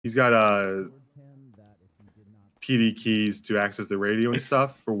He's got PD keys to access the radio and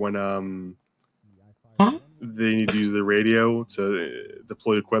stuff for when Huh? they need to use the radio to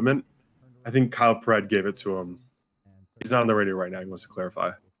deploy equipment. I think Kyle Pred gave it to him. He's not on the radio right now. He wants to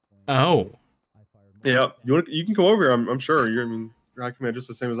clarify. Oh. Yeah, you can come over here. I'm sure. You're high command just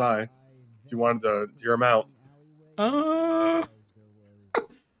the same as I. If you wanted to hear him out.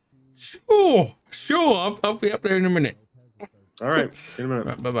 Sure. I'll be up there in a minute. All right. See you in a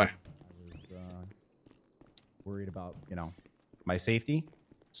minute. Bye bye. Worried about, my safety.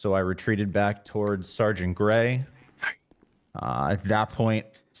 So I retreated back towards Sergeant Gray. At that point,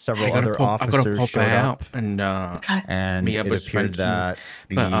 several other officers showed up, and it appeared that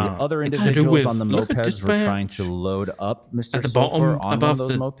the other individuals on the mopeds were trying to load up Mr. At the Sulfur bottom on above one of those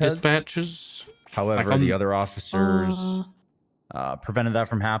the mopeds. dispatches. However, the other officers prevented that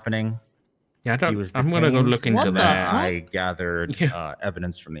from happening. Yeah, I'm gonna go look into that. I gathered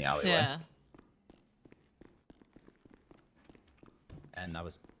evidence from the alleyway. Yeah. And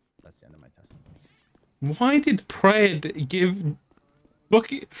that's the end of my testimony. Why did Pred give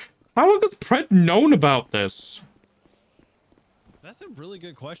Bucky? How long has Pred known about this? That's a really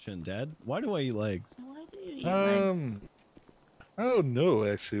good question, Dad. Why do I eat legs? Why do you eat legs? I don't know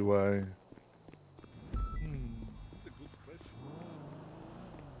actually why.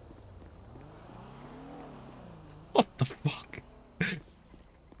 What the fuck?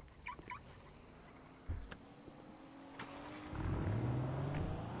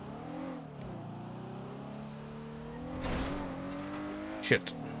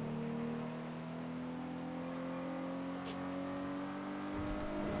 Shit.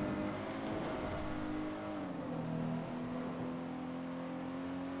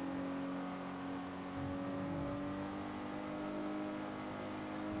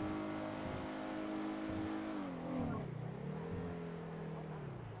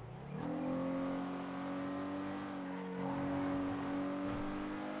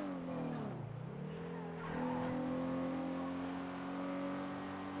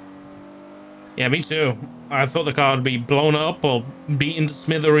 Yeah, me too. I thought the car would be blown up or beaten to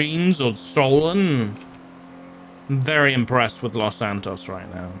smithereens or stolen. I'm very impressed with Los Santos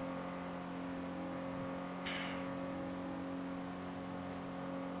right now.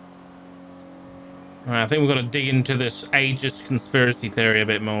 All right, I think we've got to dig into this ageist conspiracy theory a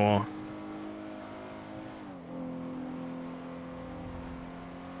bit more.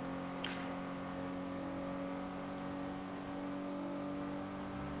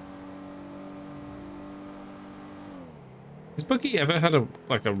 Has Bucky ever had a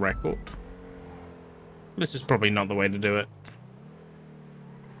record? This is probably not the way to do it.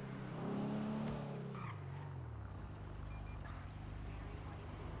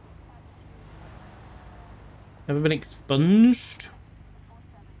 Ever been expunged?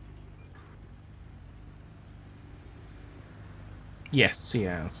 Yes, he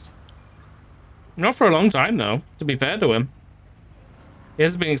has. Not for a long time, though, to be fair to him. He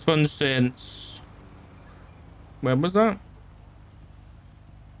hasn't been expunged since... When was that?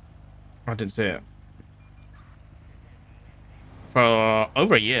 I didn't see it. For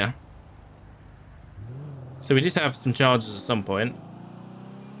over a year. So we did have some charges at some point.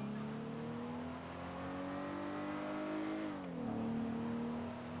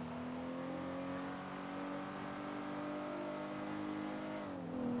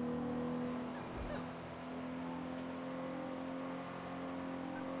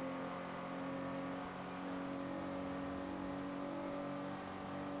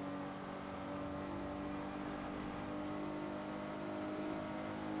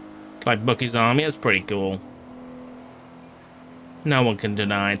 Like Bucky's Army, that's pretty cool. No one can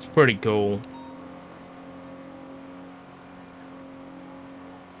deny it's pretty cool.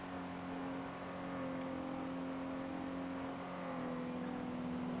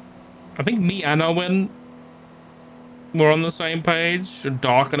 I think me and Owen were on the same page.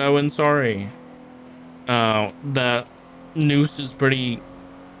 Doc and Owen, sorry. The noose is pretty...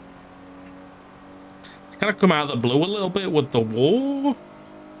 It's kind of come out of the blue a little bit with the war.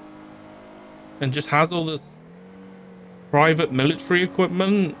 And just has all this private military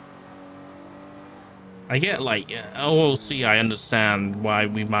equipment. I get, like, OLC, I understand why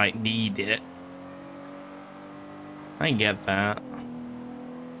we might need it. I get that.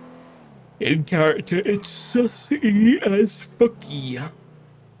 In character, it's sussy as fucky.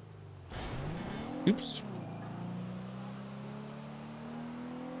 Oops.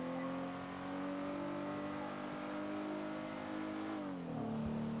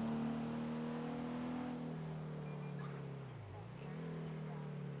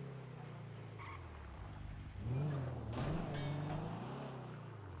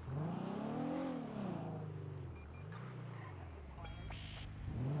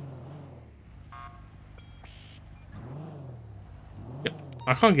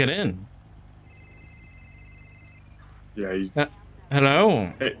 I can't get in. Yeah.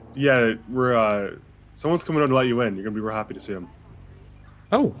 Hello. Hey, yeah, we're someone's coming over to let you in. You're gonna be real happy to see him.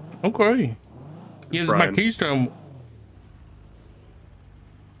 Oh, okay. It's Yeah, my Brian. keystone.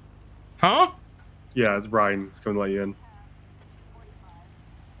 Huh? Yeah, it's Brian. He's coming to let you in.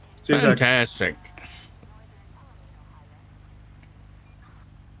 See you in a sec. Fantastic.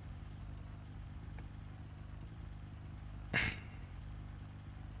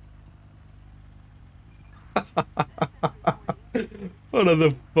 What are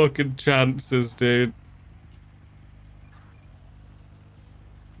the fucking chances, dude?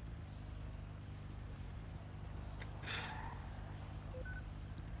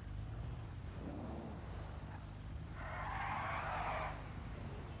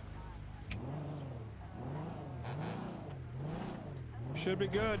 Should be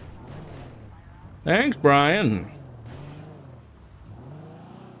good. Thanks, Brian.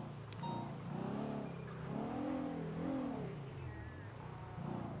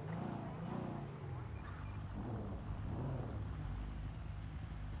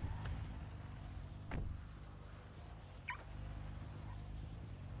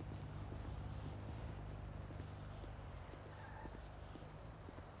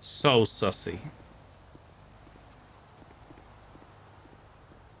 So sussy.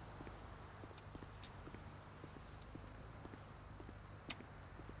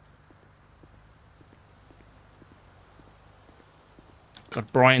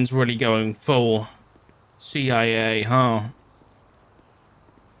 God, Brian's really going full CIA, huh?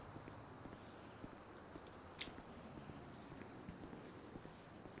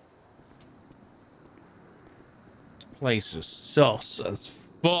 This place is sus as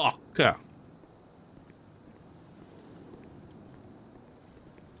fuck.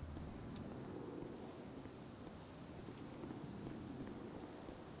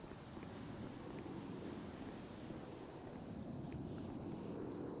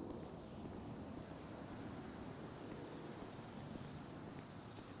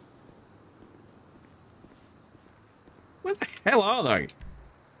 Where the hell are they?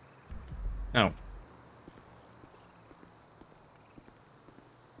 Oh.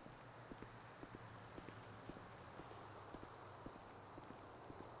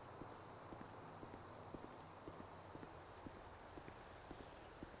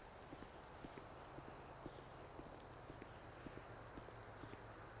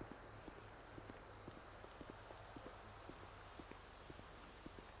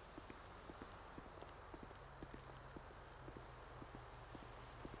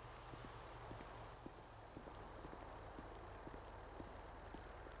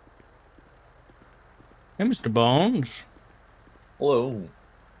 Hey, Mr. Bones. Hello.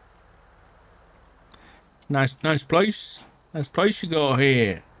 Nice place. Nice place you got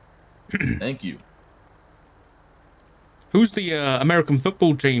here. Thank you. Who's the American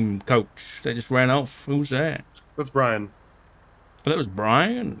football team coach that just ran off? Who's that? That's Brian. Oh, that was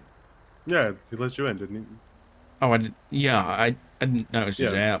Brian. Yeah, he let you in, didn't he? Oh, I did. Yeah, I didn't notice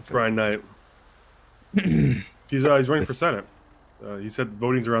his outfit. Brian Knight. He's running for Senate. He said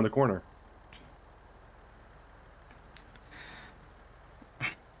voting's around the corner.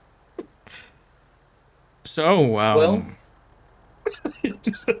 So, Well,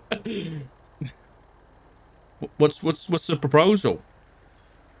 what's the proposal?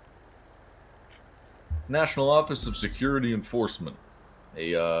 National Office of Security Enforcement,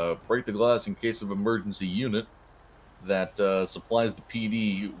 a break the glass in case of emergency unit that supplies the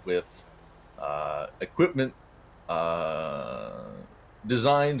PD with equipment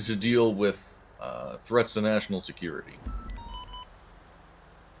designed to deal with threats to national security.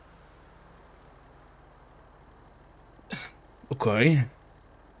 Okay.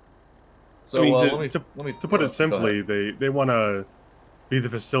 So I mean, let me to put go it simply, ahead. they want to be the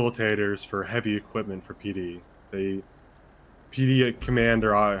facilitators for heavy equipment for PD. PD command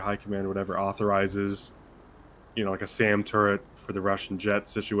or high command or whatever authorizes, like a SAM turret for the Russian jet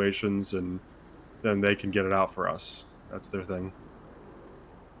situations, and then they can get it out for us. That's their thing.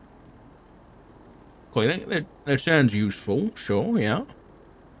 Okay, that sounds useful. Sure, yeah.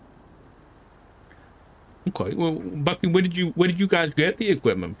 Okay, well, Bucky, where did you guys get the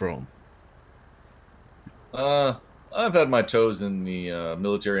equipment from? I've had my toes in the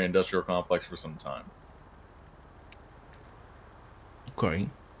military industrial complex for some time. Okay.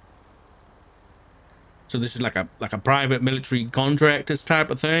 So this is like a private military contractors type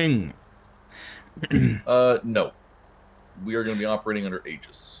of thing. No. We are going to be operating under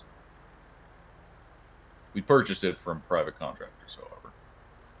Aegis. We purchased it from private contractors, however.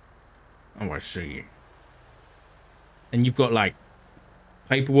 Oh, I see. And you've got like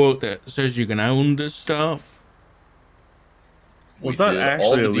paperwork that says you can own this stuff? Well, it's We not did actually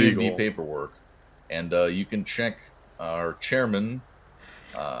all the illegal. D&D paperwork, and you can check our chairman,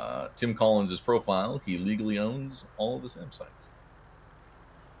 Tim Collins' profile. He legally owns all of the SAM sites.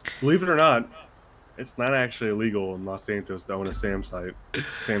 Believe it or not, it's not actually illegal in Los Santos to own a SAM site,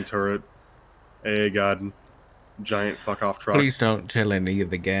 SAM turret, AA gun, giant fuck off truck. Please don't tell any of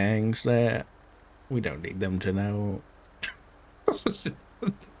the gangs that. We don't need them to know.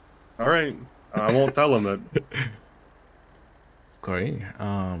 All right, I won't tell them it. Okay.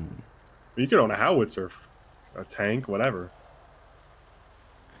 You could own a howitzer, a tank, whatever.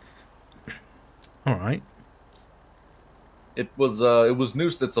 All right. It was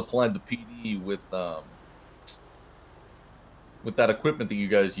Noose that supplied the PD with that equipment that you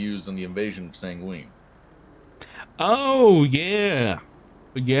guys used on the invasion of Sanguine. Oh yeah,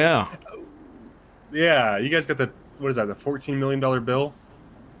 yeah. Yeah, you guys got the, what is that, the $14 million bill?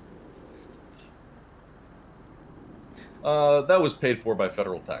 That was paid for by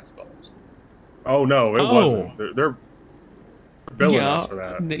federal tax dollars. Oh no, it wasn't. They're billing us for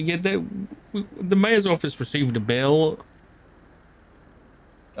that. The mayor's office received a bill.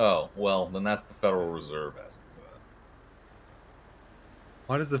 Oh, well, then that's the Federal Reserve asking for that.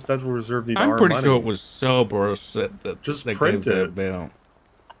 Why does the Federal Reserve need I'm our pretty money? sure it was Cerberus that Just that print gave the it. bill.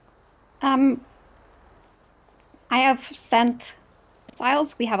 I have sent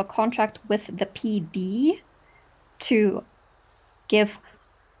missiles. We have a contract with the PD to give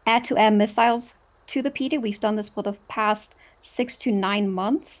air-to-air missiles to the PD. We've done this for the past 6 to 9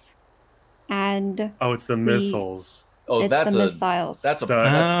 months, and Oh, it's the missiles. Oh, it's that's the a missiles. that's a Oh,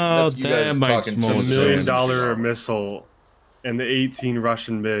 that's you guys that makes talking more to $1 sense. million Service missile and the 18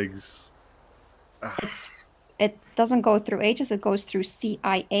 Russian MiGs. Ugh. It doesn't go through ages. It goes through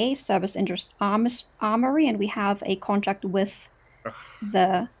CIA, Service Interest Armory, and we have a contract with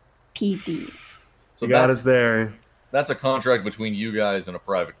the PD. So You got that's us there. that's a contract between you guys and a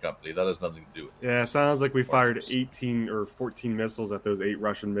private company. That has nothing to do with it. Yeah, it sounds like we fired 18 or 14 missiles at those 8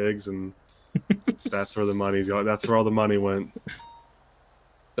 Russian MiGs, and that's where the money's going. That's where all the money went.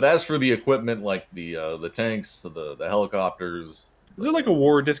 But as for the equipment, like the tanks, the helicopters, Is there like a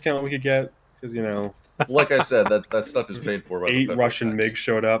war discount we could get? Because, you know, like I said, that stuff is paid for by the 8 federal Russian tax. MiGs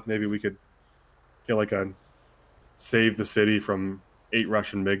showed up. Maybe we could get like a save the city from 8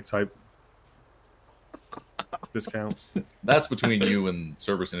 Russian MiG type discount. That's between you and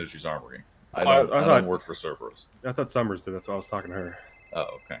Cerberus Industries Armory. I I don't thought- work for Cerberus. I thought Summers did. That's why I was talking to her. Oh,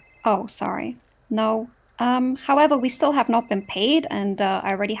 okay. Oh, sorry. No. However, we still have not been paid, and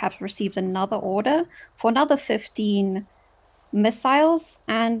I already have received another order for another 15 missiles,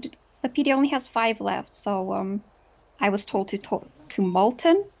 and the PD only has 5 left. So I was told to talk to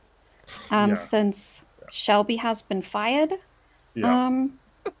Molten, Yeah. since Shelby has been fired. Yeah.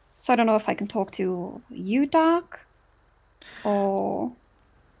 So I don't know if I can talk to you, Doc, or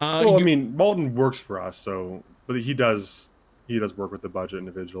Well, I mean, Malton works for us, so but he does work with the budget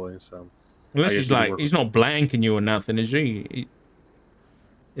individually. So Unless I guess he's he can like, work he's not blanking you or nothing, is he?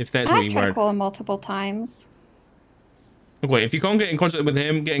 If that's what I've you tried to were. call him multiple times. Okay, if you can't get in contact with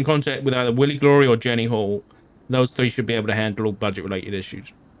him, get in contact with either Willie Glory or Jenny Hall. Those 3 should be able to handle all budget-related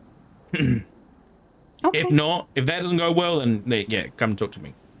issues. Okay. If not, if that doesn't go well, then yeah, come talk to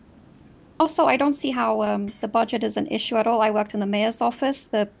me. Also, I don't see how the budget is an issue at all. I worked in the mayor's office.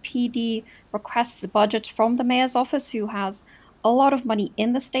 The PD requests the budget from the mayor's office, who has a lot of money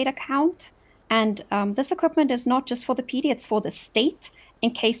in the state account. And this equipment is not just for the PD, it's for the state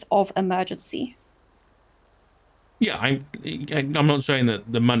in case of emergency. Yeah, I'm not saying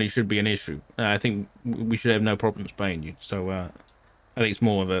that the money should be an issue. I think we should have no problems paying you. So I think it's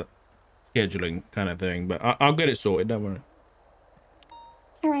more of a scheduling kind of thing. But I'll get it sorted. Don't worry.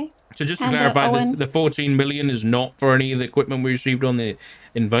 All right. So just to And, clarify, Owen- the 14 million is not for any of the equipment we received on the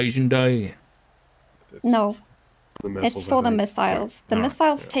invasion day. No, the missiles, it's for I the think. missiles. The Alright,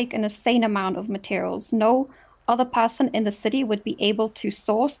 missiles take an insane amount of materials. No other person in the city would be able to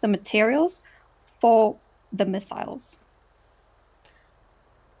source the materials for the missiles.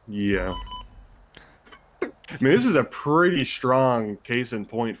 Yeah. I mean, this is a pretty strong case in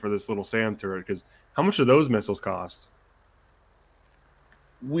point for this little SAM turret, because how much do those missiles cost?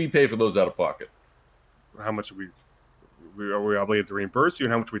 We pay for those out of pocket. How much are we obligated to reimburse you,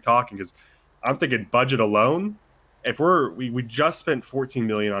 and how much are we talking? Because I'm thinking budget alone. If we just spent 14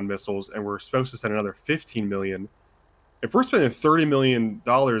 million on missiles, and we're supposed to spend another 15 million. If we're spending $30 million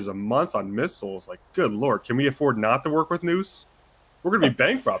a month on missiles, like, good lord, can we afford not to work with Noose? We're going to be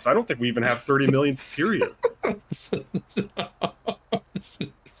bankrupt. I don't think we even have 30 million, period.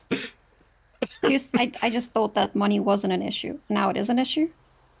 I just thought that money wasn't an issue. Now it is an issue.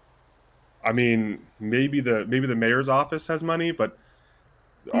 I mean, maybe the mayor's office has money, but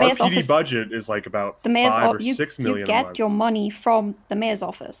The our mayor's PD office- budget is like about The mayor's 5 or you 6 million you a get month. your money from the mayor's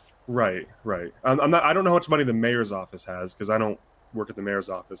office. Right, right. I'm not. I don't know how much money the mayor's office has because I don't work at the mayor's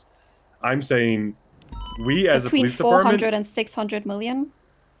office. I'm saying we as Between a police department. 400 and 600 million.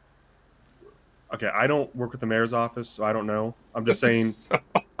 Okay, I don't work at the mayor's office, so I don't know. I'm just saying,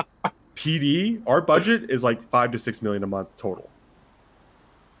 PD, our budget is like 5 to 6 million a month total.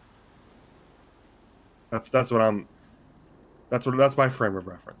 That's what I'm. That's my frame of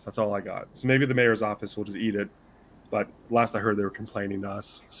reference. That's all I got. So maybe the mayor's office will just eat it, but last I heard they were complaining to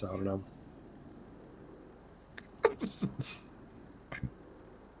us, so I don't know.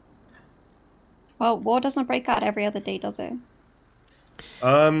 Well, war doesn't break out every other day, does it?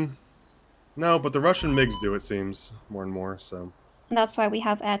 No, but the Russian MiGs do, it seems, more and more. So. And that's why we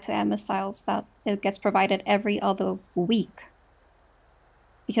have air-to-air missiles that it gets provided every other week.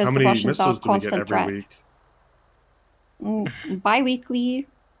 Because How the many Russians are a missiles do we get constant every threat. week?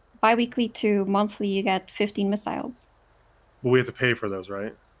 Bi-weekly to monthly, you get 15 missiles. Well, we have to pay for those,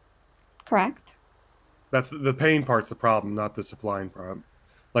 right? Correct. That's the paying part's the problem, not the supplying part.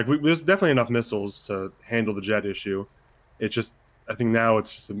 Like, there's definitely enough missiles to handle the jet issue. It's just, I think now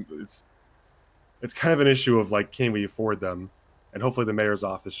it's just it's kind of an issue of like, can we afford them? And hopefully the mayor's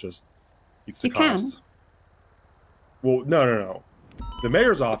office just eats the cost. Can. Well, no. The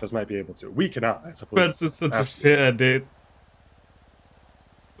mayor's office might be able to. We cannot. That's just such a fair, dude.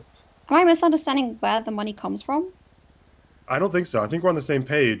 Am I misunderstanding where the money comes from? I don't think so. I think we're on the same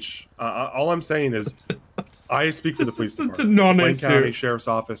page. All I'm saying is, I speak for the police department, Wayne County Sheriff's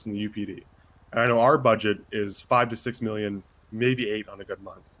Office, and the UPD. And I know our budget is 5 to 6 million, maybe 8 on a good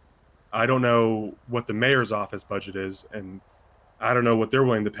month. I don't know what the mayor's office budget is, and I don't know what they're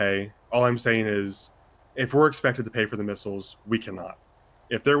willing to pay. All I'm saying is, if we're expected to pay for the missiles, we cannot.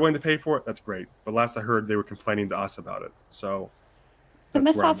 If they're willing to pay for it, that's great. But last I heard, they were complaining to us about it. So the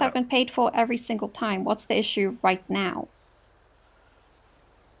missiles have been paid for every single time. What's the issue right now?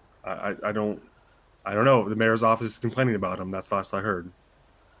 I don't know. The mayor's office is complaining about them. That's last I heard.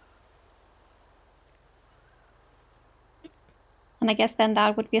 And I guess then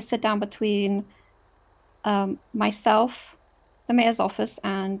that would be a sit down between myself, the mayor's office,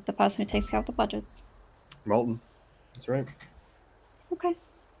 and the person who takes care of the budgets. Molten. That's right. Okay.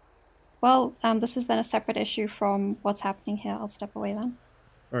 Well, this is then a separate issue from what's happening here. I'll step away then.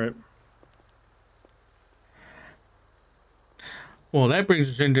 All right. Well, that brings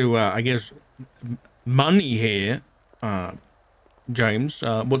us into, I guess, money here, James.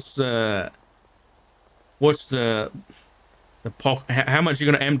 What's the how much are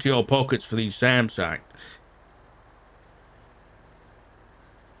you going to empty your pockets for these SAM sites?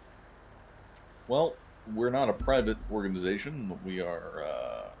 Well, we're not a private organization. We are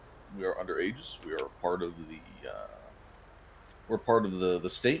underages. We are part of the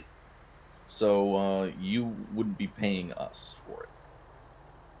state. So you wouldn't be paying us for it.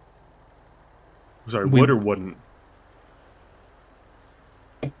 Sorry, would or wouldn't?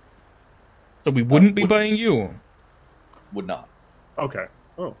 So we wouldn't be paying you? Would not. Okay.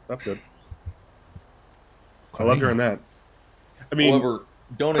 Oh, that's good. I love hearing that. I mean, however,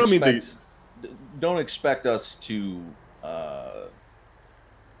 don't expect us to.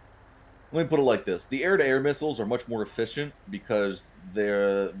 Let me put it like this: the air-to-air missiles are much more efficient because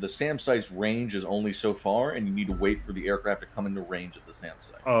the SAM site's range is only so far, and you need to wait for the aircraft to come into range at the SAM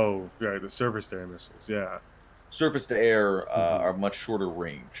site. Oh, yeah, the surface-to-air missiles, yeah. Surface-to-air are much shorter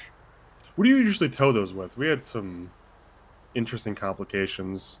range. What do you usually tow those with? We had some interesting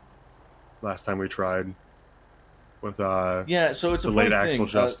complications last time we tried with yeah, so it's the a late fun Axel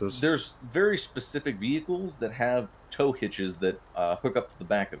thing. Justice. There's very specific vehicles that have tow hitches that hook up to the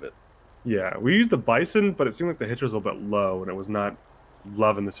back of it. Yeah, we used the Bison, but it seemed like the hitch was a little bit low, and it was not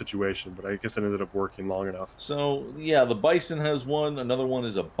loving the situation, but I guess it ended up working long enough. So, yeah, the Bison has one. Another one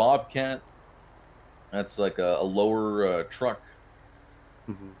is a Bobcat. That's like a lower truck,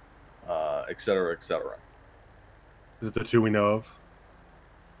 et cetera, et cetera. Is it the two we know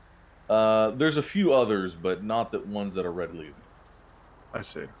of? There's a few others, but not the ones that are readily. I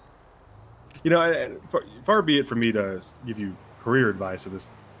see. You know, far be it for me to give you career advice at this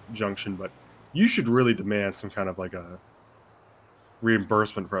junction, but you should really demand some kind of like a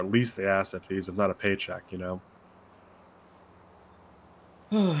reimbursement for at least the asset fees, if not a paycheck, you know?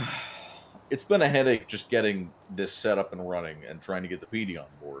 It's been a headache just getting this set up and running and trying to get the PD on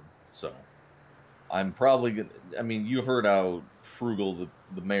board. So I'm probably gonna, I mean, you heard how frugal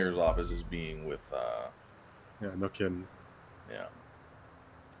the mayor's office is being with yeah, no kidding. Yeah.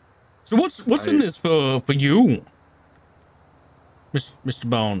 So what's in this for you, Mr.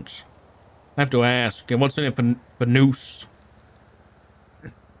 Bones? I have to ask, what's in it for Noose?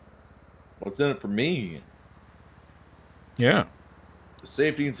 What's in it for me? Yeah. The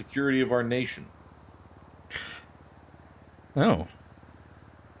safety and security of our nation. Oh.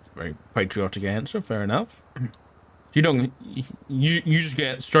 It's a very patriotic answer. Fair enough. You don't. You just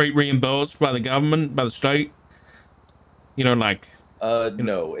get straight reimbursed by the government, by the state. You know, like.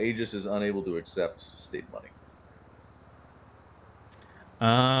 No. Aegis is unable to accept state money.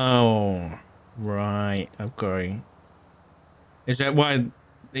 Oh, right. Okay. Is that why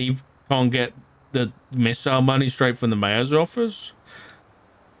you can't get the missile money straight from the mayor's office?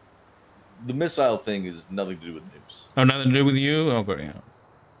 The missile thing is nothing to do with Noose. Oh, nothing to do with you? Okay. Yeah.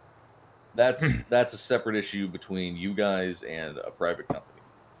 That's a separate issue between you guys and a private company.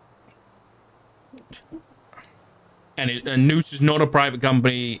 And Noose is not a private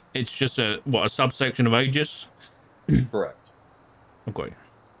company. It's just a subsection of Aegis? Correct. Okay.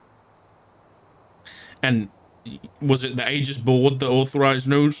 And was it the Aegis board that authorized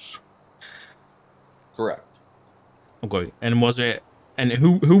Noose? Correct. Okay. And was it? And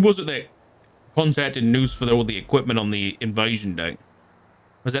who was it that contacted Noose for all the equipment on the invasion day?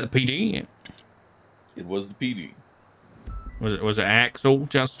 Was that the PD? It was the PD. Was it Axel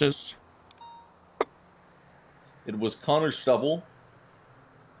Justice? It was Connor Stubble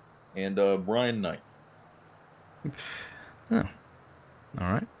and Brian Knight. Oh.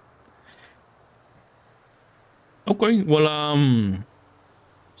 All right. Okay. Well,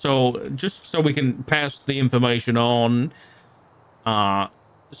 so just so we can pass the information on,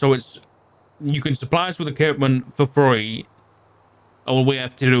 so you can supply us with equipment for free. All we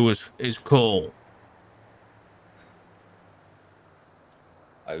have to do is call.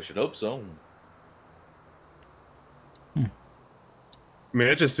 I should hope so. I mean,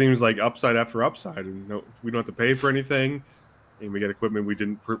 it just seems like upside after upside, and we don't have to pay for anything, and we get equipment we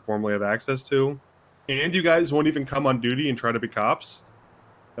didn't formally have access to, and you guys won't even come on duty and try to be cops.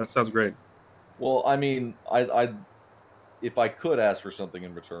 That sounds great. Well, I mean, I if I could ask for something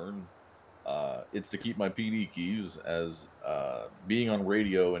in return, it's to keep my PD keys, as being on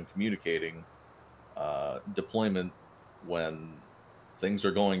radio and communicating deployment when things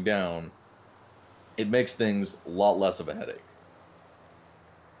are going down, it makes things a lot less of a headache.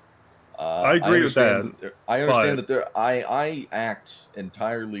 I agree with that. I understand that I act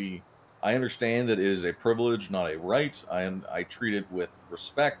entirely. I understand that it is a privilege, not a right. I treat it with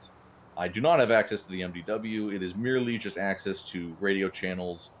respect. I do not have access to the MDW. It is merely just access to radio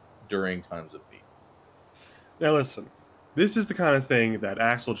channels during times of need. Now listen, this is the kind of thing that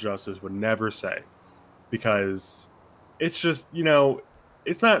Axel Justice would never say, because it's just,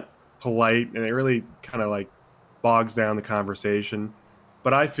 it's not polite, and it really kind of like bogs down the conversation.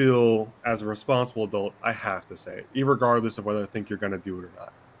 But I feel, as a responsible adult, I have to say it, regardless of whether I think you're going to do it or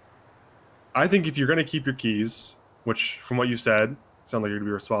not. I think if you're going to keep your keys, which from what you said, sound like you're going to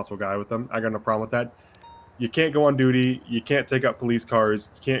be a responsible guy with them, I got no problem with that. You can't go on duty. You can't take up police cars.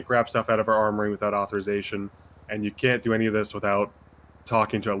 You can't grab stuff out of our armory without authorization. And you can't do any of this without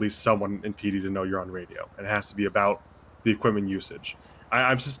talking to at least someone in PD to know you're on radio. And it has to be about the equipment usage.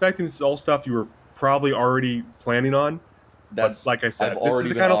 I'm suspecting this is all stuff you were probably already planning on. But like I said, this is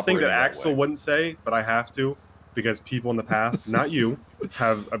the kind of thing that Axel wouldn't say, but I have to, because people in the past, not you,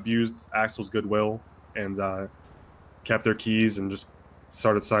 have abused Axel's goodwill and kept their keys and just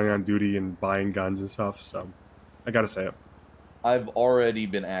started signing on duty and buying guns and stuff. So I got to say it. I've already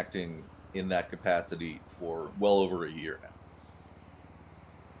been acting in that capacity for well over a year now.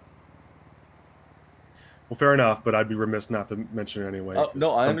 Well, fair enough, but I'd be remiss not to mention it anyway.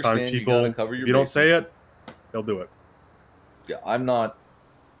 No, I sometimes understand. People, you gotta cover your if you don't bases. say it, they'll do it. Yeah, I'm not.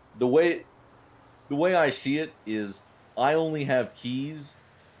 The way I see it is, I only have keys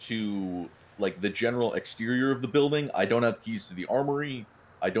to like the general exterior of the building. I don't have keys to the armory.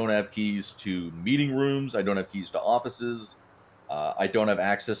 I don't have keys to meeting rooms. I don't have keys to offices. I don't have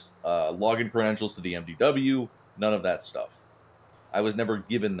access login credentials to the MDW. None of that stuff. I was never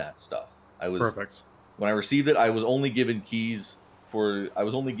given that stuff. Perfect. When I received it, I was only given keys for. I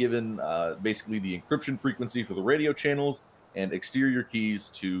was only given basically the encryption frequency for the radio channels and exterior keys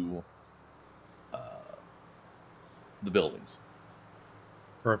to the buildings.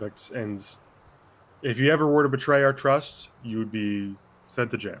 Perfect. And if you ever were to betray our trust, you would be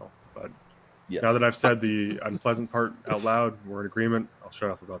sent to jail. But yes. Now that I've said the unpleasant part out loud, we're in agreement. I'll shut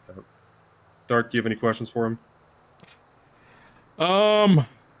up about that. Dark, do you have any questions for him? I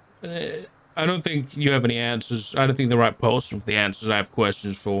don't think you have any answers. I don't think the right person for the answers I have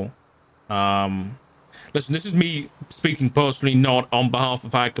questions for. Listen, this is me speaking personally, not on behalf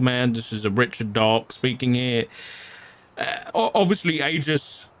of High Command. This is a Richard Dark speaking here. Obviously,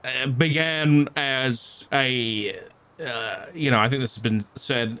 Aegis began as a, I think this has been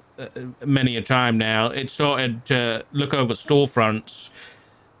said many a time now. It started to look over storefronts,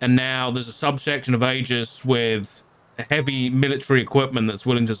 and now there's a subsection of Aegis with heavy military equipment that's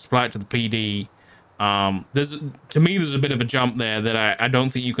willing to supply it to the PD. There's a bit of a jump there that I don't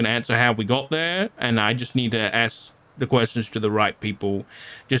think you can answer how we got there, and I just need to ask the questions to the right people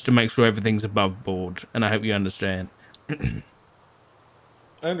just to make sure everything's above board, and I hope you understand.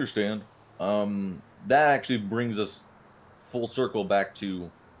 I understand. That actually brings us full circle back to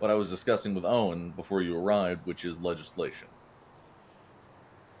what I was discussing with Owen before you arrived, which is legislation.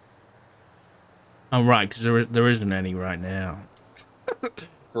 Oh, right, because there isn't any right now.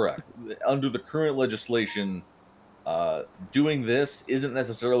 Correct. Under the current legislation, doing this isn't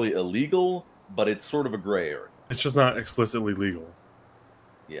necessarily illegal, but it's sort of a gray area. It's just not explicitly legal.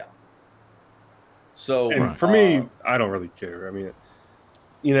 Yeah. So, and for me, I don't really care. I mean,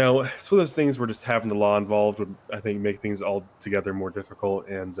 it's one of those things where just having the law involved would, I think, make things altogether more difficult.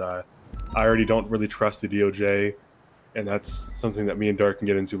 And I already don't really trust the DOJ, and that's something that me and Dark can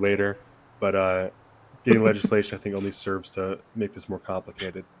get into later. But getting legislation, I think, only serves to make this more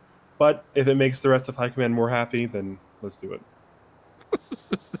complicated. But if it makes the rest of High Command more happy, then let's do it.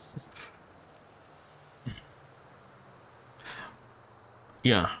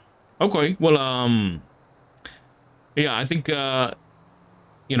 Yeah. Okay. Well, yeah, I think, I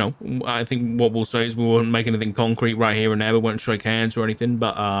think what we'll say is we won't make anything concrete right here and now. We won't shake hands or anything,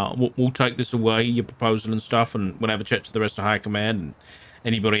 but we'll take this away, your proposal and stuff, and we'll have a chat to the rest of High Command and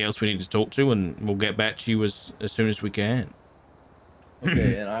anybody else we need to talk to, and we'll get back to you as soon as we can.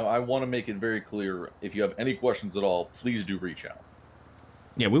 Okay, and I want to make it very clear, if you have any questions at all, please do reach out.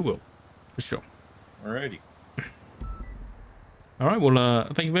 Yeah, we will. For sure. Alrighty. All right, well,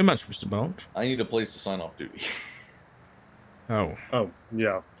 thank you very much, Mr. Bond. I need a place to sign off duty. Oh,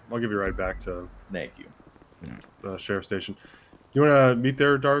 yeah. I'll give you right back to Thank you. The sheriff's station. You want to meet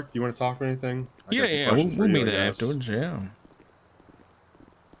there, Dark? You want to talk or anything? Yeah, we'll meet there afterwards, yeah.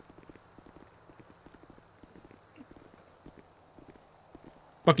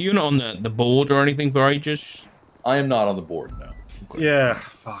 Fuck, you're not on the board or anything for Aegis? I am not on the board, no. Okay. Yeah,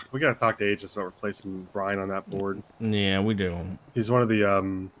 fuck. We gotta talk to Aegis about replacing Brian on that board. Yeah, we do. He's one of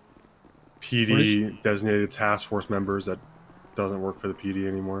the PD designated task force members that doesn't work for the PD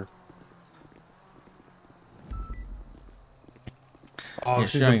anymore. Oh, I've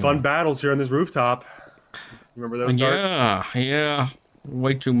seen some fun battles here on this rooftop. Remember those? Yeah.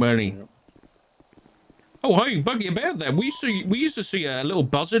 Way too many. Yep. Oh, hey, Buggy, about that. We used to see a little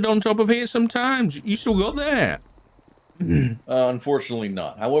buzzard on top of here sometimes. You still got that? Unfortunately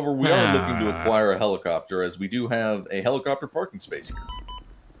not. However, we are looking to acquire a helicopter, as we do have a helicopter parking space here.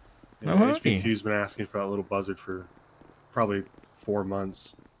 Yeah, HPT's been asking for that little buzzard for probably 4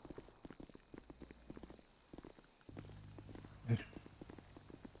 months.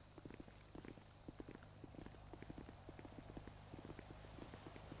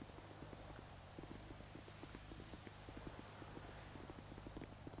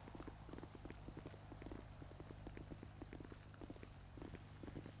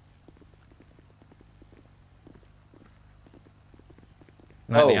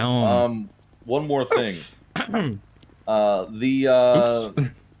 One more thing.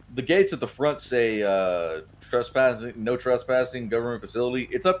 The gates at the front say no trespassing, government facility.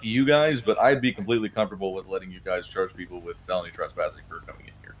 It's up to you guys, but I'd be completely comfortable with letting you guys charge people with felony trespassing for coming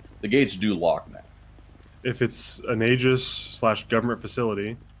in here. The gates do lock now. If it's an Aegis/government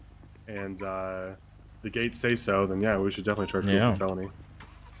facility, and the gates say so, then yeah, we should definitely charge people for felony.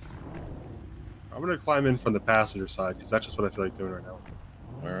 I'm gonna climb in from the passenger side because that's just what I feel like doing right now.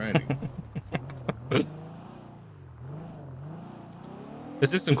 Alrighty. The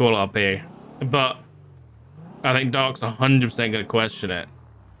system call up here, but I think Dark's 100% going to question it.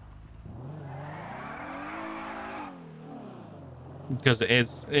 Because it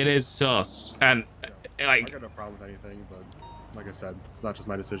is sus. And, like... I got no problem with anything, but like I said, it's not just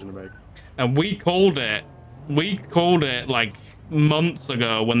my decision to make. And we called it like months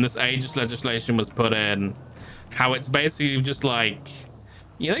ago when this Aegis legislation was put in. How it's basically just like...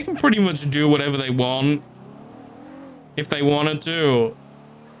 Yeah, they can pretty much do whatever they want. If they wanted to.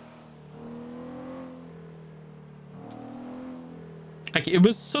 Like, it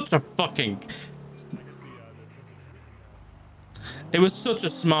was such a fucking... It was such a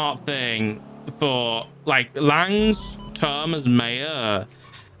smart thing for, like, Lang's term as mayor.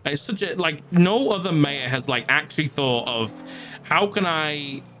 It's such a, like, no other mayor has, like, actually thought of how can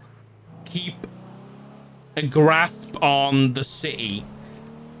I keep a grasp on the city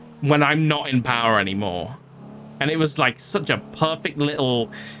when I'm not in power anymore. and it was like such a perfect little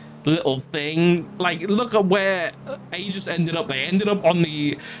thing. Like, look at where Aegis ended up. They ended up on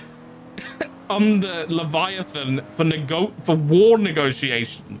the on the Leviathan for war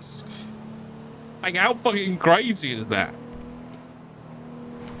negotiations. Like, how fucking crazy is that?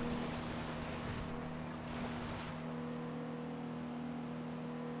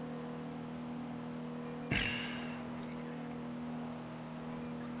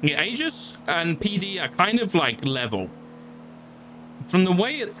 Yeah, Aegis and PD are kind of like level. From the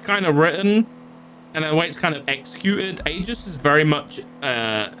way it's kind of written and the way it's kind of executed, Aegis is very much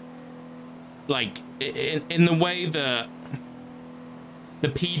like in the way that the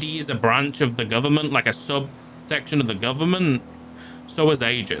PD is a branch of the government, like a subsection of the government, so is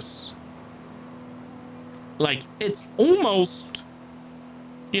Aegis. Like, it's almost,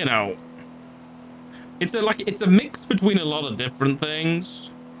 you know, it's a mix between a lot of different things.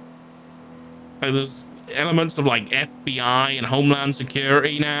 Like, there's elements of like FBI and Homeland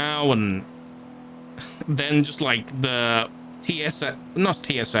Security now, and then just like the TSA, not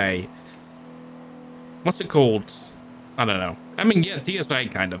TSA. What's it called? I don't know. I mean, yeah, TSA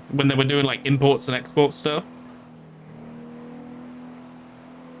kind of, when they were doing like imports and export stuff.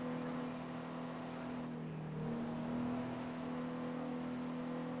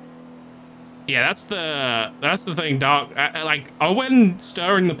 Yeah, that's the thing, Doc. Like, Owen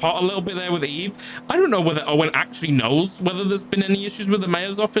stirring the pot a little bit there with Eve. I don't know whether Owen actually knows whether there's been any issues with the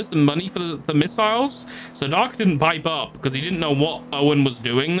mayor's office and money for the missiles. So Doc didn't pipe up because he didn't know what Owen was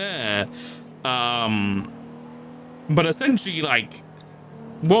doing there. But essentially, like,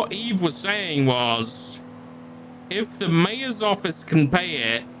 what Eve was saying was, if the mayor's office can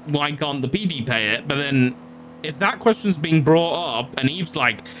pay it, why can't the PD pay it? But then, if that question's being brought up, and Eve's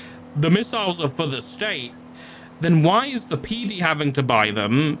like, the missiles are for the state, then why is the PD having to buy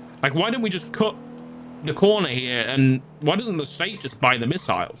them? Like, why don't we just cut the corner here, and why doesn't the state just buy the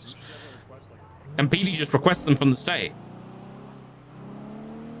missiles? And PD just requests them from the state.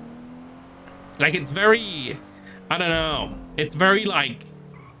 Like, it's very, I don't know. It's very like,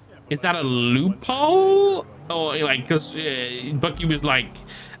 is that a loophole? Or like, because Bucky was like,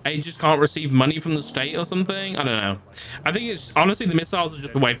 I just can't receive money from the state or something. I don't know. I think it's honestly the missiles are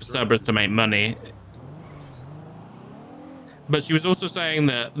just a way for Cerberus to make money. But she was also saying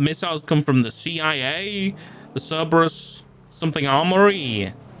that missiles come from the CIA, the Cerberus something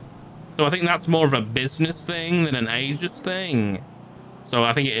armory. So I think that's more of a business thing than an Aegis thing. So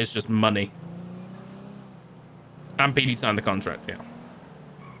I think it is just money. And PD signed the contract, yeah.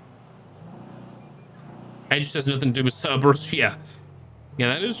 Aegis has nothing to do with Cerberus, yeah. Yeah,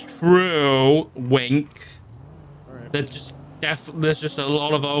 that is true. Wink. Right. There's just a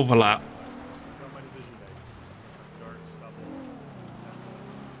lot of overlap.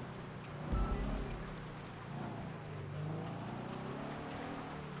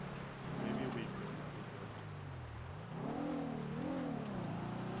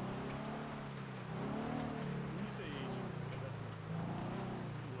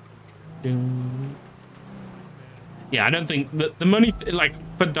 Yeah, I don't think that the money, like,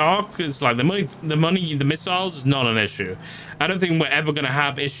 for Dark, is like the missiles is not an issue. I don't think we're ever going to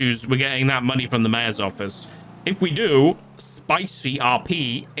have issues with getting that money from the mayor's office. If we do, spicy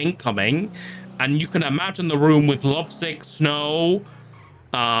RP incoming, and you can imagine the room with Lovesick, Snow,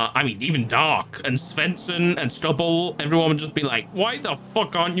 I mean, even Dark, and Svensson, and Stubble, everyone would just be like, why the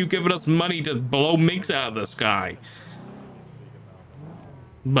fuck aren't you giving us money to blow Minks out of the sky?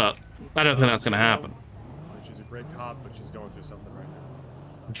 But I don't think that's going to happen. She's a great cop, but she's going through something right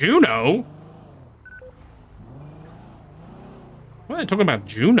now. Juno? What are they talking about,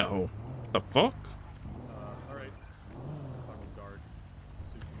 Juno? The fuck? All right. Talk with guard.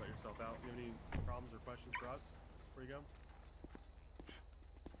 So you can let yourself out. You have any problems or questions for us before you go?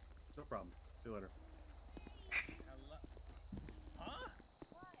 No problem. See you later. Huh?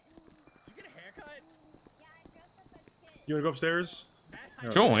 You get a haircut? You wanna go upstairs?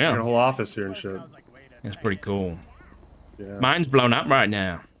 Sure, yeah. Got a whole office here and shit. It's pretty cool. Yeah. Mine's blown up right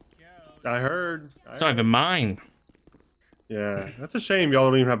now. I heard. It's not even mine. Yeah, that's a shame. Y'all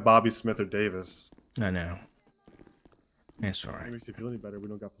don't even have Bobby Smith or Davis. I know. It's alright. It makes you feel any better. We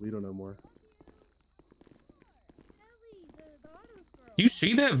don't got Polito no more. You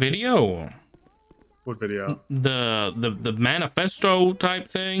see that video? What video? The manifesto type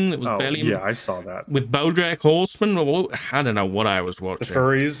thing that was barely. Yeah, I saw that. With BoJack Horseman. I don't know what I was watching. The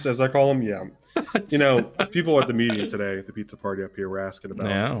furries, as I call them. Yeah. You know, people at the meeting today, at the pizza party up here, were asking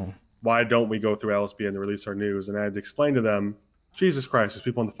about why don't we go through LSPN to release our news, and I had to explain to them, Jesus Christ, there's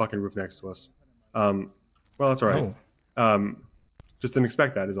people on the fucking roof next to us. Well, that's all right. Just didn't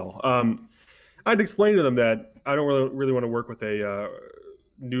expect that is all. I had to explain to them that I don't really want to work with a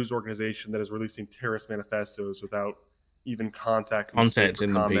news organization that is releasing terrorist manifestos without even contacting the state for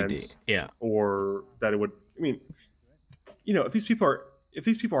in the PD. comments. Yeah. Or that it would. I mean, you know, if these people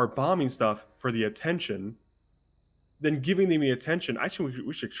are bombing stuff for the attention, then giving them the attention, actually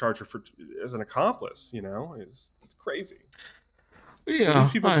we should charge her for as an accomplice. You know, it's crazy. Yeah.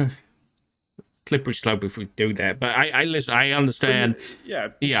 These people. Slippery slope if we do that, but I listen. I understand.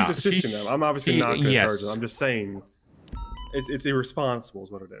 She's assisting them. I'm obviously not going to charge them. I'm just saying, it's irresponsible, is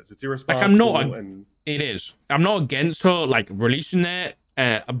what it is. It's irresponsible. Like it is. I'm not against her like releasing that,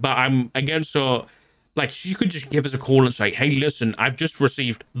 but I'm against her. Like she could just give us a call and say, "Hey, listen, I've just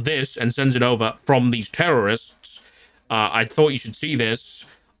received this," and sends it over from these terrorists. I thought you should see this.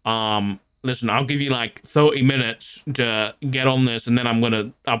 Listen, I'll give you like 30 minutes to get on this, and then I'm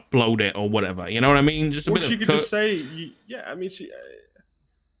gonna upload it or whatever. You know what I mean? Just a bit. She could just say, yeah. I mean,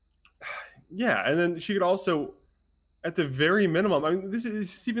 yeah, and then she could also, at the very minimum. I mean, this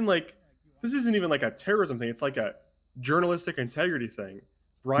isn't even like a terrorism thing. It's like a journalistic integrity thing.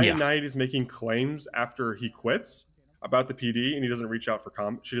 Brian Knight is making claims after he quits about the PD, and he doesn't reach out for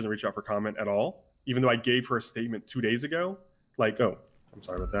comment. She doesn't reach out for comment at all, even though I gave her a statement 2 days ago. Like, oh. I'm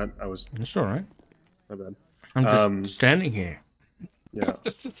sorry about that. It's all right. My bad. I'm just standing here. Yeah.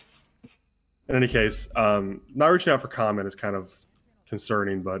 In any case, not reaching out for comment is kind of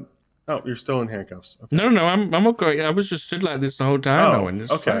concerning, but you're still in handcuffs. Okay. No, I'm okay. I was just sitting like this the whole time.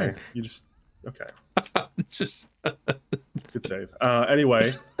 Okay. Fine. You just just good save.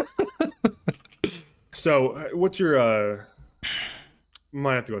 Anyway, so what's your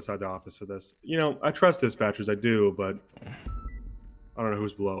might have to go outside the office for this. You know, I trust dispatchers, I do, but I don't know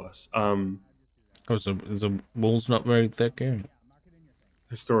who's below us. Is the wall's not very thick here?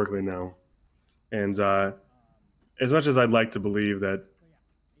 Historically, no. And as much as I'd like to believe that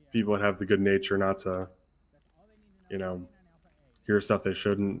people would have the good nature not to, you know, hear stuff they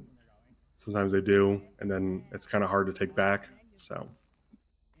shouldn't, sometimes they do, and then it's kind of hard to take back. So,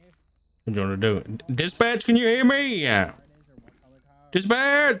 what do you want to do? Dispatch, can you hear me? Yeah.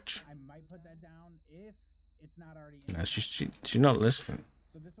 Dispatch. No, she's not listening.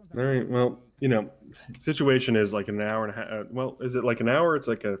 All right. Well, you know, situation is like an hour and a half. Well, is it like an hour? It's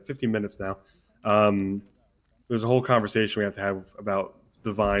like 15 minutes now. There's a whole conversation we have to have about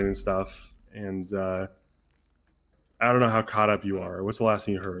Divine and stuff. And I don't know how caught up you are. What's the last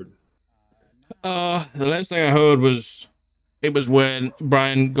thing you heard? The last thing I heard was it was when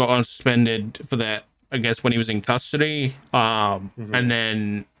Brian got suspended for that. I guess when he was in custody. And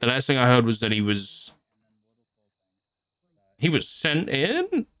then the last thing I heard was that he was sent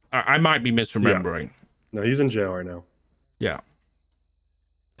in. I might be misremembering. Yeah. No, he's in jail right now. Yeah.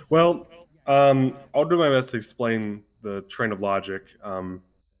 Well, I'll do my best to explain the train of logic.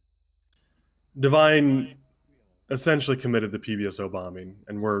 Divine essentially committed the PBSO bombing,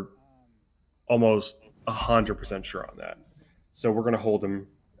 and we're almost 100% sure on that. So we're going to hold him.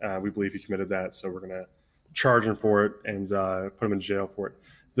 We believe he committed that, so we're going to charge him for it and put him in jail for it.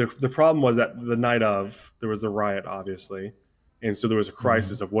 The problem was that the night of, there was the riot, obviously. And so there was a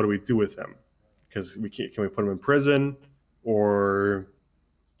crisis of what do we do with him? Because can we put him in prison, or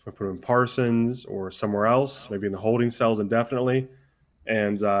can we put him in Parsons or somewhere else, maybe in the holding cells indefinitely?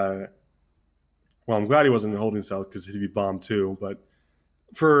 And well, I'm glad he wasn't in the holding cell because he'd be bombed too. But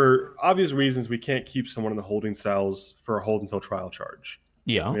for obvious reasons, we can't keep someone in the holding cells for a hold until trial charge.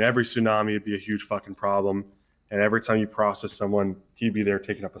 Yeah. I mean, every tsunami would be a huge fucking problem. And every time you process someone, he'd be there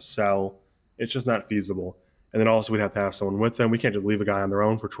taking up a cell. It's just not feasible. And then also we'd have to have someone with them. We can't just leave a guy on their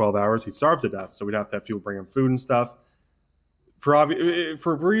own for 12 hours. He'd starve to death. So we'd have to have people bring him food and stuff.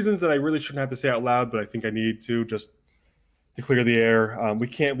 For reasons that I really shouldn't have to say out loud, but I think I need to just to clear the air. We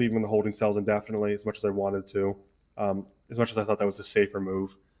can't leave him in the holding cells indefinitely as much as I wanted to, as much as I thought that was the safer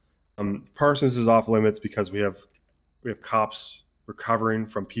move. Parsons is off limits because we have cops recovering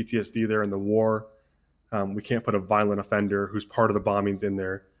from PTSD there in the war. We can't put a violent offender who's part of the bombings in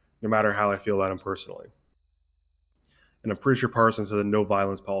there, no matter how I feel about him personally. And I'm pretty sure Parsons had a no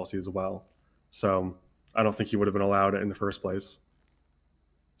violence policy as well. So I don't think he would have been allowed it in the first place.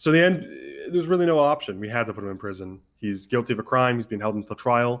 So in the end, there's really no option. We had to put him in prison. He's guilty of a crime. He's being held until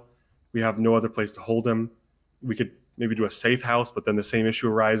trial. We have no other place to hold him. We could maybe do a safe house, but then the same issue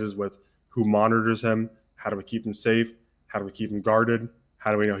arises with who monitors him. How do we keep him safe? How do we keep him guarded?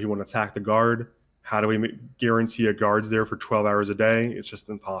 How do we know he won't attack the guard? How do we guarantee a guard's there for 12 hours a day? It's just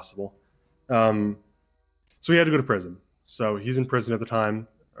impossible. So he had to go to prison. So he's in prison at the time,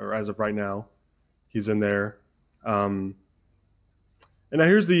 or as of right now, he's in there. And now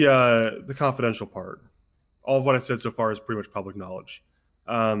here's the confidential part. All of what I said so far is pretty much public knowledge.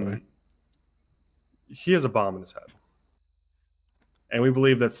 You he has a bomb in his head. And we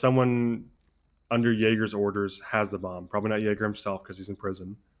believe that someone under Jaeger's orders has the bomb. Probably not Jaeger himself because he's in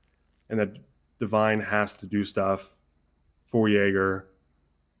prison. And that Divine has to do stuff for Jaeger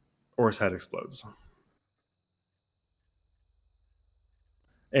or his head explodes.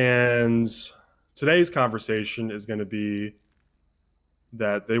 And today's conversation is going to be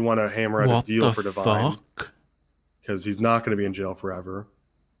that they want to hammer out a deal for Divine. Because he's not going to be in jail forever.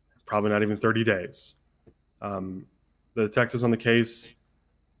 Probably not even 30 days. The detectives on the case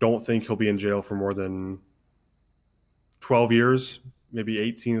don't think he'll be in jail for more than 12 years, maybe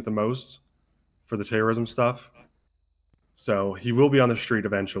 18 at the most, for the terrorism stuff. So he will be on the street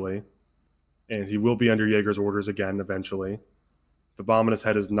eventually, and he will be under Jaeger's orders again eventually. The bomb in his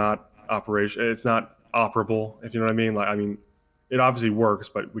head is not it's not operable, if you know what I mean. Like, I mean, it obviously works,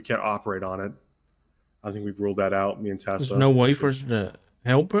 but we can't operate on it. I think we've ruled that out, me and Tessa. There's no way for us to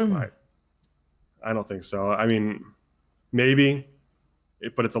help him? Right. I don't think so. I mean, maybe,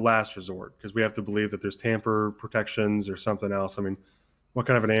 but it's a last resort because we have to believe that there's tamper protections or something else. I mean, what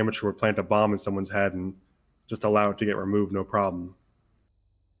kind of an amateur would plant a bomb in someone's head and just allow it to get removed, no problem?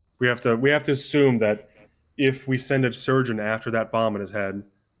 We have to assume that if we send a surgeon after that bomb in his head,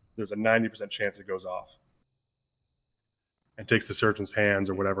 there's a 90% chance it goes off and takes the surgeon's hands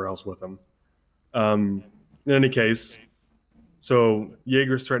or whatever else with him. In any case, so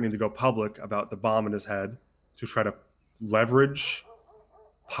Jaeger's threatening to go public about the bomb in his head to try to leverage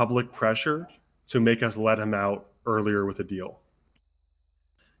public pressure to make us let him out earlier with a deal.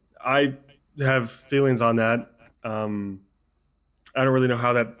 I have feelings on that. I don't really know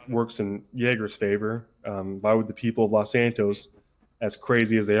how that works in Jaeger's favor. Why would the people of Los Santos, as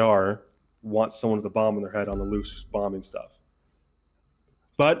crazy as they are, want someone with a bomb in their head on the loose bombing stuff?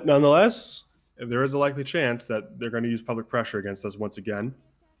 But nonetheless, there is a likely chance that they're going to use public pressure against us once again.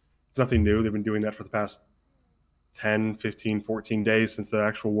 It's nothing new. They've been doing that for the past 10, 15, 14 days since the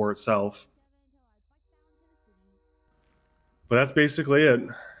actual war itself. But that's basically it.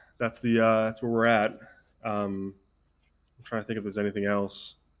 That's where we're at. I'm trying to think if there's anything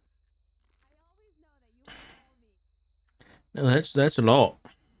else. No, that's a lot.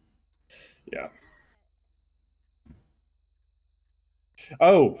 Yeah.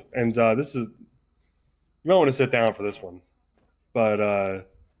 Oh, and this is, you might want to sit down for this one. But I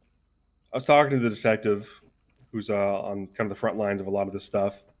was talking to the detective who's on kind of the front lines of a lot of this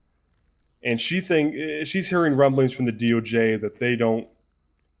stuff. And she's hearing rumblings from the DOJ that they don't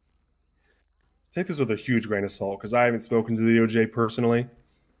take this with a huge grain of salt, because I haven't spoken to the DOJ personally,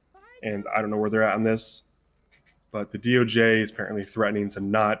 and I don't know where they're at on this. But the DOJ is apparently threatening to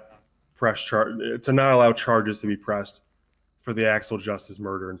not allow charges to be pressed for the Axel Justice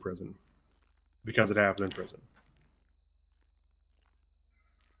murder in prison, because it happened in prison.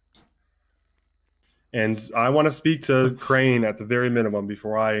 And I want to speak to Crane at the very minimum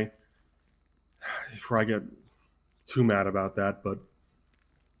before I get too mad about that, but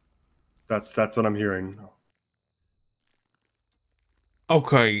that's what I'm hearing.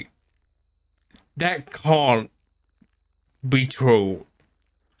 Okay, that can't be true.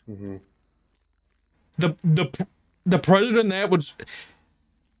 Mm-hmm. The president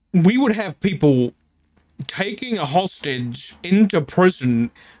we would have people taking a hostage into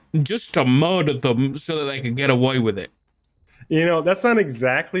prison just to murder them so that they could get away with it. You know, that's not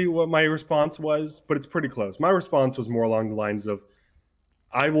exactly what my response was, but it's pretty close. My response was more along the lines of,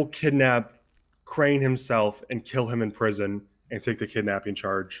 I will kidnap Crane himself and kill him in prison and take the kidnapping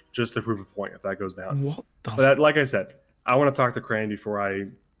charge just to prove a point if that goes down. What the But like I said, I want to talk to Crane before I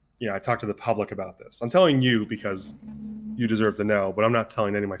talk to the public about this. I'm telling you because you deserve to know, but I'm not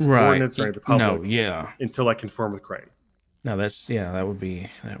telling any of my subordinates or any of the public until I confirm with Crane. No, that would be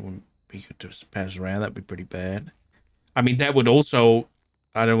good to pass around. That'd be pretty bad. I mean, that would also,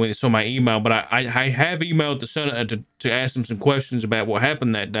 I don't know if you saw my email, but I have emailed the senator to ask him some questions about what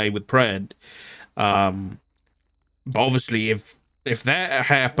happened that day with Pred. But obviously, if that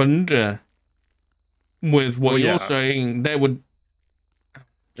happened with what you're saying, that would...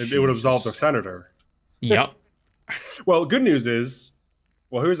 It would absolve the senator. Yep. Well, good news is,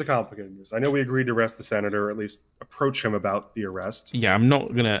 here's the complicated news. I know we agreed to arrest the senator, or at least approach him about the arrest. Yeah, I'm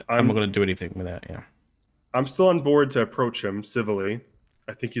not gonna do anything with that. Yeah. I'm still on board to approach him civilly.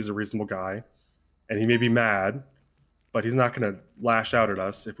 I think he's a reasonable guy, and he may be mad, but he's not going to lash out at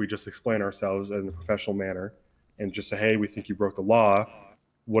us if we just explain ourselves in a professional manner and just say, hey, we think you broke the law.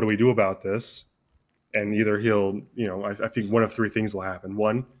 What do we do about this? And either he'll, I think one of three things will happen.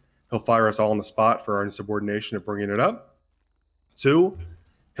 One, he'll fire us all on the spot for our insubordination of bringing it up. Two,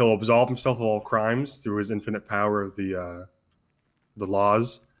 he'll absolve himself of all crimes through his infinite power of the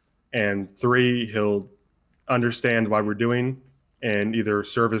laws. and 3, he'll understand why we're doing and either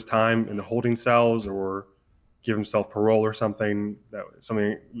serve his time in the holding cells or give himself parole or something.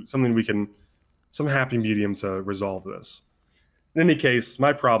 Something we can, some happy medium to resolve this. In any case,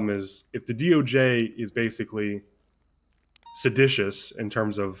 my problem is if the DOJ is basically seditious in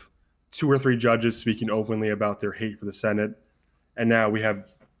terms of 2 or 3 judges speaking openly about their hate for the Senate, and now we have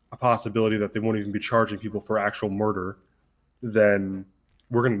a possibility that they won't even be charging people for actual murder, then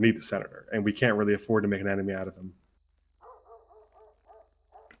we're going to need the senator, and we can't really afford to make an enemy out of him.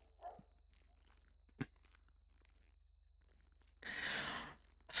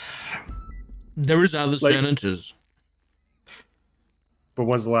 There is other senators. But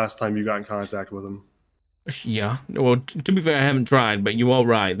when's the last time you got in contact with him? Yeah. Well, to be fair, I haven't tried, but you are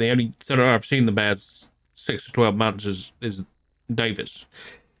right. The only senator I've seen the past 6 to 12 months is Davis.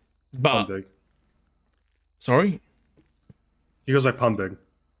 But Pumbig. Sorry? He goes by Pumbig.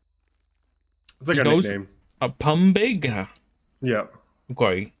 It's like a nickname. A Pumbig? Yeah.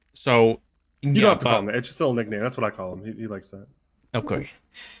 Okay. So you don't have to call him that. It's just a little nickname. That's what I call him. He likes that. Okay.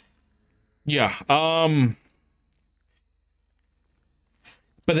 Yeah.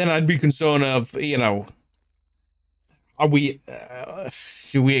 But then I'd be concerned of, you know, are we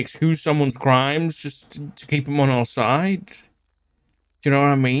should we excuse someone's crimes just to keep them on our side? Do you know what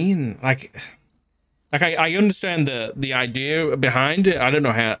I mean? Like I understand the idea behind it. I don't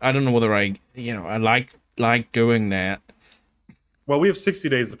know whether I like doing that. Well, we have 60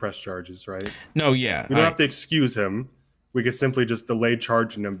 days to press charges, right? No, yeah. We don't have to excuse him. We could simply just delay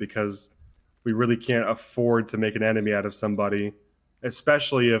charging him because we really can't afford to make an enemy out of somebody,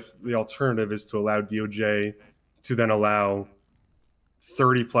 especially if the alternative is to allow DOJ to then allow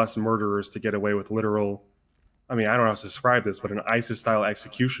 30 plus murderers to get away with literal, I mean, I don't know how to describe this, but an ISIS style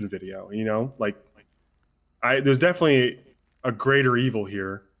execution video, you know, like there's definitely a greater evil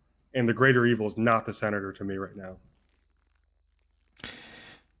here, and the greater evil is not the senator to me right now.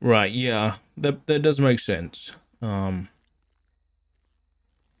 Right. Yeah, that does make sense. I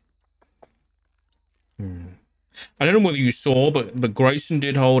don't know whether you saw, but Grayson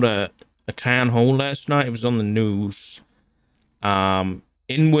did hold a town hall last night. It was on the news,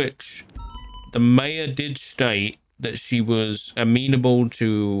 in which the mayor did state that she was amenable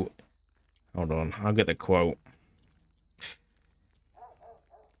to. Hold on, I'll get the quote.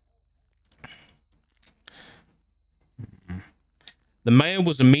 The mayor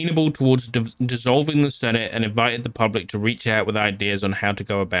was amenable towards dissolving the Senate and invited the public to reach out with ideas on how to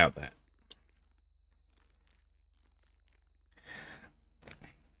go about that.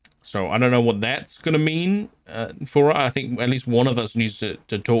 So I don't know what that's going to mean for. I think at least one of us needs to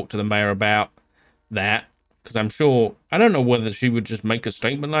talk to the mayor about that, because I'm sure, I don't know whether she would just make a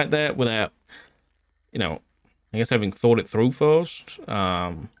statement like that without, you know, I guess having thought it through first.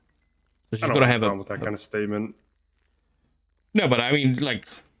 So she's got to have with that kind of statement. No, but I mean, like,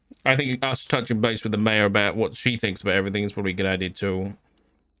 I think us touching base with the mayor about what she thinks about everything is probably a good idea too.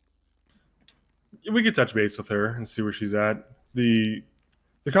 We could touch base with her and see where she's at. The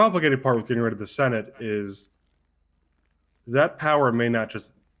complicated part with getting rid of the Senate is that power may not just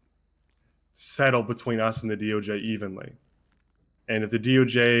settle between us and the DOJ evenly. And if the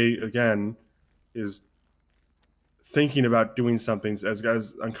DOJ, again, is thinking about doing something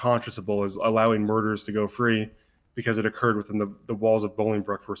as unconscionable as allowing murders to go free because it occurred within the walls of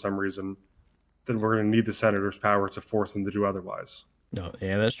Bolingbrook for some reason, then we're going to need the senator's power to force them to do otherwise. No,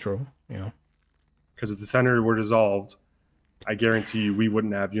 yeah, that's true. Yeah. Because if the senator were dissolved, I guarantee you we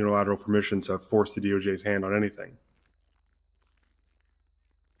wouldn't have unilateral permission to force the DOJ's hand on anything.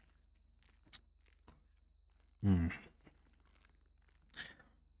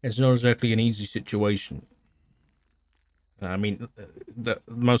 It's not exactly an easy situation. I mean, the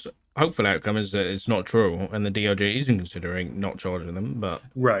most hopeful outcome is that it's not true, and the DOJ isn't considering not charging them. But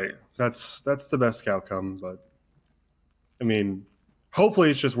right, that's the best outcome. But I mean, hopefully,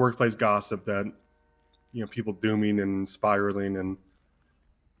 it's just workplace gossip that people dooming and spiraling and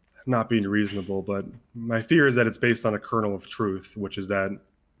not being reasonable. But my fear is that it's based on a kernel of truth, which is that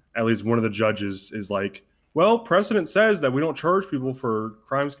at least one of the judges is like, well, precedent says that we don't charge people for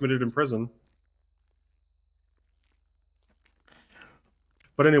crimes committed in prison.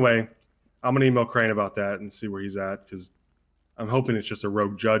 But anyway, I'm going to email Crane about that and see where he's at, because I'm hoping it's just a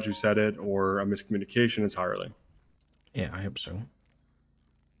rogue judge who said it or a miscommunication entirely. Yeah, I hope so.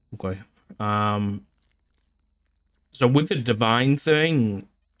 Okay. So with the divine thing,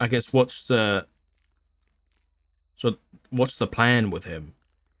 I guess what's the plan with him?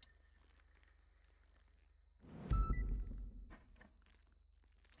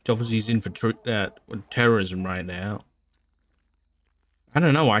 Obviously he's in for terrorism right now. I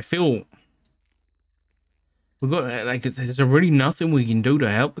don't know. I feel we got like, is there really nothing we can do to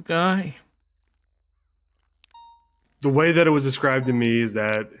help the guy? The way that it was described to me is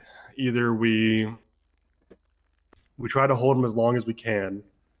that either we try to hold him as long as we can,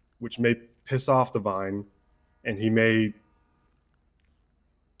 which may piss off the Vine, and he may,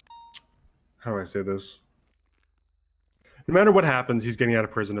 how do I say this? No matter what happens, he's getting out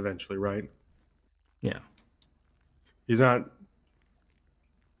of prison eventually, right? Yeah. He's not,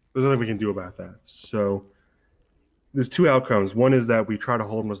 there's nothing we can do about that. So there's two outcomes. One is that we try to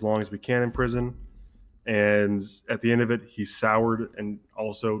hold him as long as we can in prison, and at the end of it, he's soured and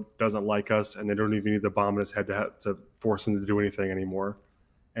also doesn't like us, and they don't even need the bomb in his head to force him to do anything anymore.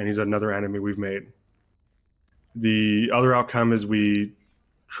 And he's another enemy we've made. The other outcome is we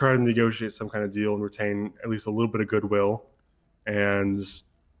try to negotiate some kind of deal and retain at least a little bit of goodwill, and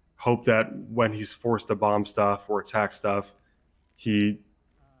hope that when he's forced to bomb stuff or attack stuff, he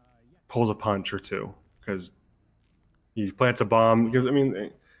pulls a punch or two, because he plants a bomb. Because I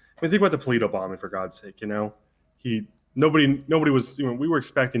mean, think about the Toledo bombing, for God's sake. You know, nobody was. You know, we were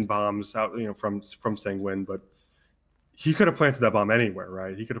expecting bombs out, you know, from Sanguine, but he could have planted that bomb anywhere,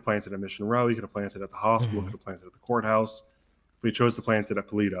 right? He could have planted at Mission Row. He could have planted at the hospital. Could have planted at the courthouse. But he chose to plant it at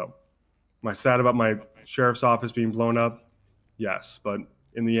Toledo. Am I sad about my sheriff's office being blown up? Yes, but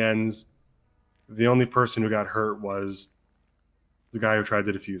in the end, the only person who got hurt was the guy who tried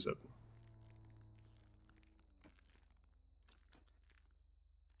to defuse it.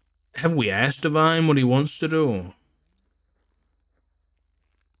 Have we asked Divine what he wants to do?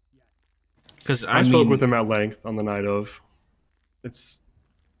 Because I spoke with him at length on the night of. It's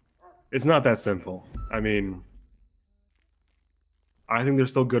not that simple. I mean, I think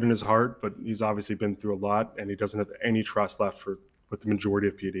there's still good in his heart, but he's obviously been through a lot, and he doesn't have any trust left with the majority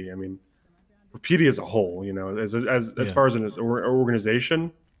of PD. I mean, PD as a whole, you know, as far as an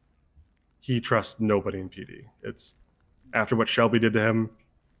organization, he trusts nobody in PD. It's after what Shelby did to him,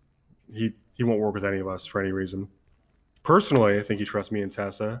 he won't work with any of us for any reason. Personally, I think he trusts me and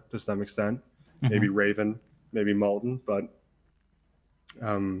Tessa to some extent. Maybe Raven, maybe Malton, but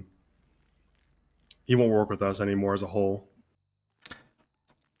he won't work with us anymore as a whole.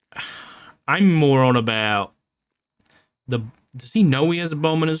 I'm more on about does he know he has a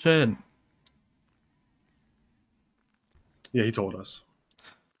bomb in his head? Yeah, he told us.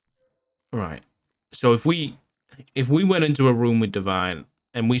 Right. So if we went into a room with Divine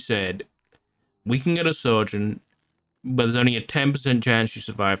and we said we can get a surgeon, but there's only a 10% chance you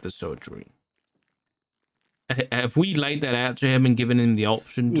survive the surgery, have we laid that out to him and given him the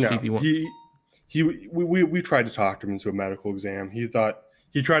option to see if he wants? We tried to talk him into a medical exam.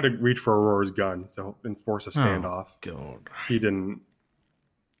 He tried to reach for Aurora's gun to enforce a standoff. Oh, God. He didn't.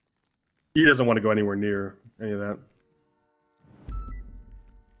 He doesn't want to go anywhere near any of that.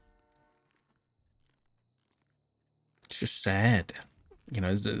 It's just sad. You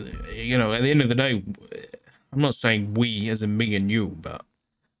know, at the end of the day, I'm not saying we as in me and you, but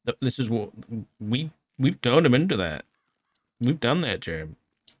this is what we've turned him into that. We've done that, Jeremy.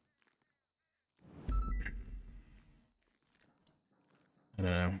 I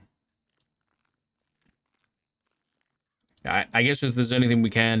don't know. I guess if there's anything we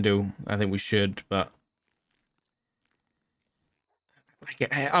can do, I think we should, but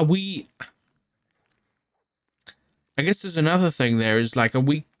like, are we? I guess there's another thing there is like,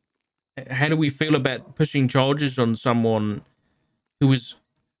 how do we feel about pushing charges on someone who is,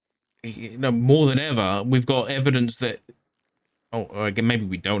 you know, more than ever, we've got evidence that, again, maybe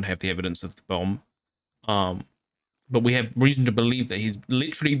we don't have the evidence of the bomb, but we have reason to believe that he's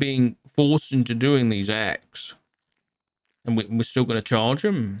literally being forced into doing these acts, and we're still going to charge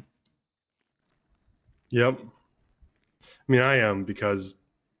him? Yep. I mean, I am, because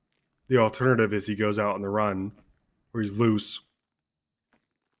the alternative is he goes out on the run where he's loose.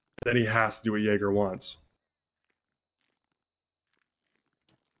 Then he has to do what Jaeger wants.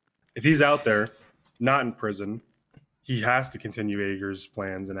 If he's out there, not in prison, he has to continue Jaeger's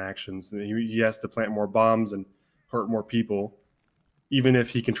plans and actions. He has to plant more bombs and hurt more people. Even if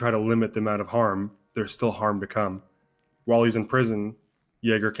he can try to limit the amount of harm, there's still harm to come. While he's in prison,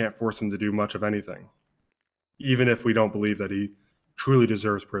 Jaeger can't force him to do much of anything, even if we don't believe that he truly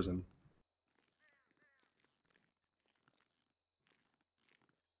deserves prison.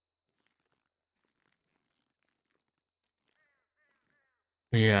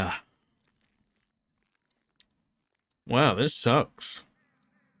 Yeah. Wow, this sucks.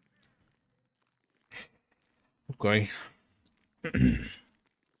 Okay.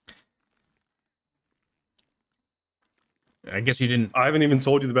 I guess you didn't. I haven't even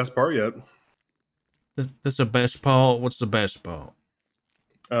told you the best part yet. That's the best part. What's the best part?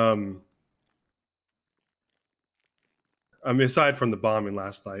 I mean, aside from the bombing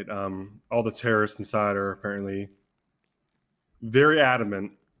last night, all the terrorists inside are apparently very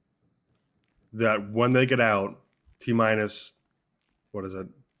adamant that when they get out, T-minus, what is it,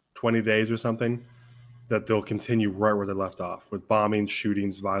 20 days or something, that they'll continue right where they left off with bombing,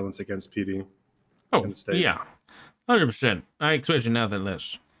 shootings, violence against PD. Oh, yeah. 100%. I expect nothing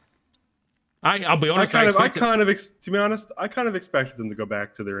less. I'll be honest. To be honest, I kind of expected them to go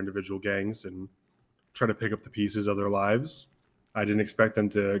back to their individual gangs and try to pick up the pieces of their lives. I didn't expect them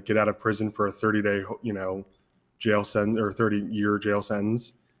to get out of prison for a 30-day, jail sentence or 30-year jail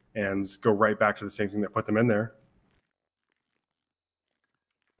sentence and go right back to the same thing that put them in there.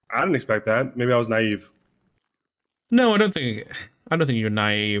 I didn't expect that. Maybe I was naive. No, I don't think you're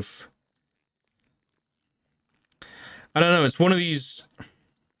naive. I don't know. It's one of these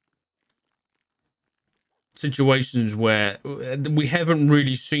situations where we haven't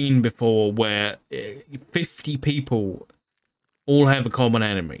really seen before, where 50 people all have a common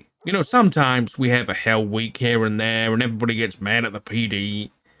enemy. You know, sometimes we have a hell week here and there and everybody gets mad at the PD,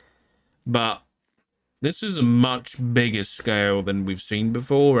 but this is a much bigger scale than we've seen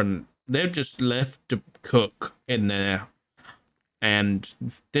before, and they're just left to cook in there. And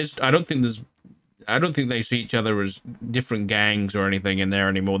I don't think they see each other as different gangs or anything in there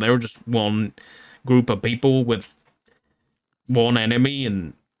anymore. They're just one group of people with one enemy,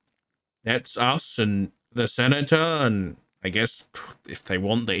 and that's us and the senator, and I guess if they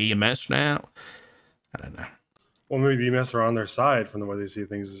want the EMS now, I don't know. Well, maybe the EMS are on their side from the way they see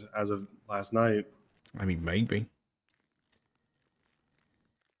things as of last night. I mean, maybe.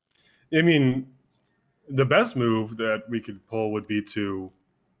 I mean, the best move that we could pull would be to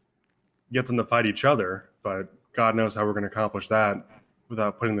get them to fight each other, but God knows how we're going to accomplish that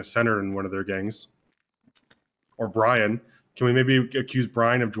without putting the senator in one of their gangs. Or Brian. Can we maybe accuse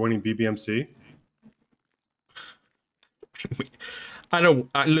Brian of joining BBMC?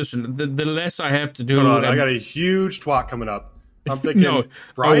 Listen, the less I have to do... Hold on, I got a huge twat coming up. I'm thinking,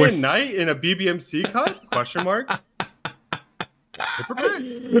 Brian Knight in a BBMC cut? Question mark?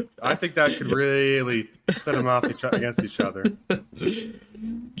 I think that could really set them off against each other.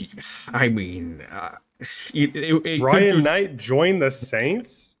 I mean, Brian Knight joined the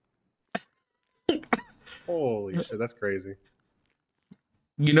Saints? Holy shit, that's crazy.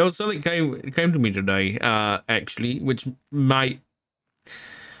 You know, something came to me today, actually, which might...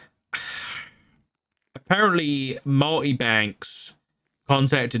 Apparently, Marty Banks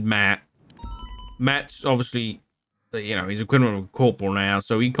contacted Matt. Matt's obviously, he's equivalent of a corporal now,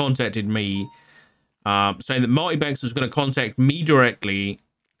 so he contacted me, saying that Marty Banks was going to contact me directly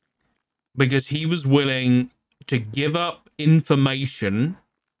because he was willing to give up information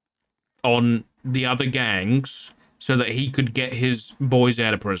on the other gangs so that he could get his boys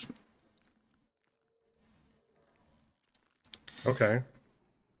out of prison. Okay.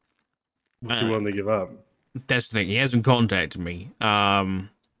 What's he willing to give up? That's the thing. He hasn't contacted me.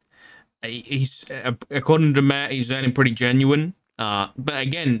 He's according to Matt, he's sounding pretty genuine. But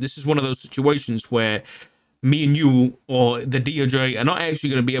again, this is one of those situations where me and you or the DOJ are not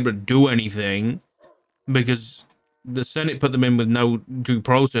actually going to be able to do anything because the Senate put them in with no due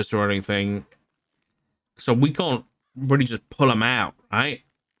process or anything. So we can't really just pull them out, right?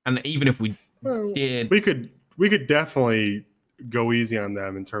 And even if we did, we could definitely go easy on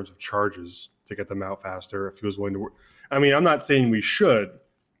them in terms of charges to get them out faster if he was willing to work. I mean, I'm not saying we should.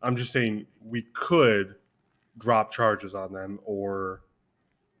 I'm just saying we could drop charges on them or,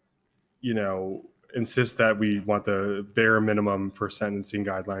 insist that we want the bare minimum for sentencing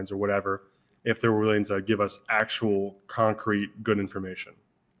guidelines or whatever if they're willing to give us actual, concrete, good information.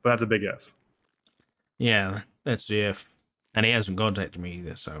 But that's a big if. Yeah, that's the if. And he hasn't contacted me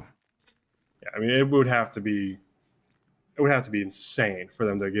either, so. Yeah, I mean, it would have to be insane for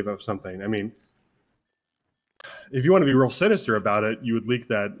them to give up something. I mean, if you want to be real sinister about it, you would leak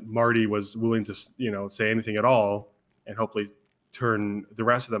that Marty was willing to, say anything at all and hopefully turn the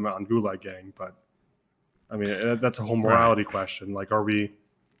rest of them out on Gulag Gang. But I mean, that's a whole morality question. Like, are we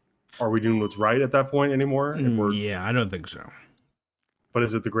doing what's right at that point anymore? Yeah, I don't think so. But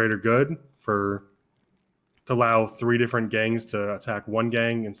is it the greater good to allow 3 different gangs to attack one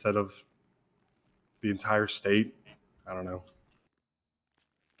gang instead of the entire state? I don't know.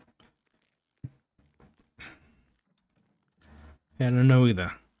 I don't know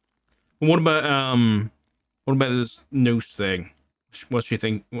either. What about this noose thing? What you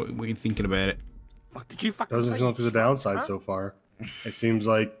think? What are you thinking about it? Fuck, did you fucking doesn't seem to the downside so far. It seems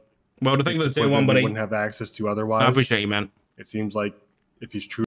like the thing that's one, but he wouldn't have access to otherwise. I appreciate you, man. It seems like if he's true